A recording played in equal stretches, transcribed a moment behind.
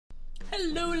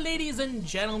Hello ladies and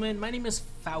gentlemen, my name is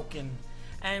Falcon,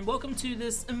 and welcome to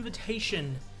this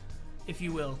invitation, if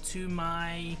you will, to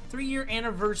my 3-year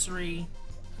anniversary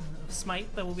of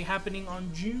Smite that will be happening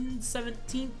on June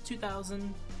 17th,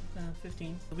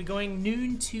 2015. We'll be going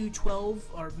noon to 12,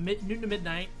 or noon to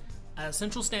midnight,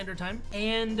 Central Standard Time,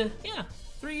 and yeah,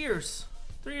 3 years.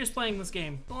 3 years playing this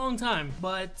game, a long time,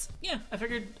 but yeah, I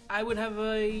figured I would have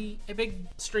a big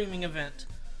streaming event.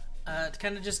 To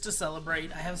kind of just to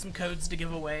celebrate. I have some codes to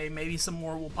give away, maybe some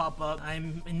more will pop up.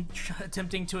 I'm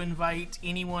attempting to invite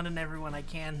anyone and everyone I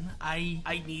can.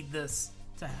 I need this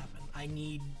to happen. I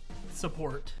need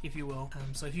support, if you will.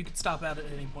 So if you could stop out at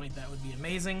any point, that would be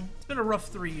amazing. It's been a rough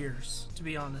 3 years, to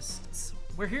be honest.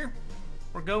 We're here,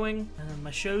 we're going.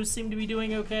 My shows seem to be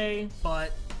doing okay,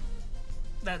 but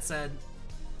that said,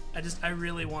 I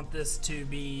really want this to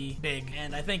be big,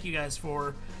 and I thank you guys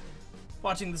for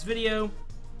watching this video.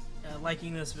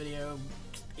 Liking this video.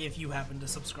 If you happen to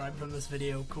subscribe from this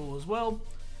video, cool as well.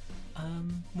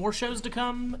 More shows to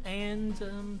come, and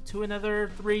to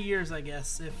another 3 years, I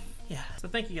guess. So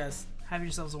thank you guys. Have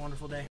yourselves a wonderful day.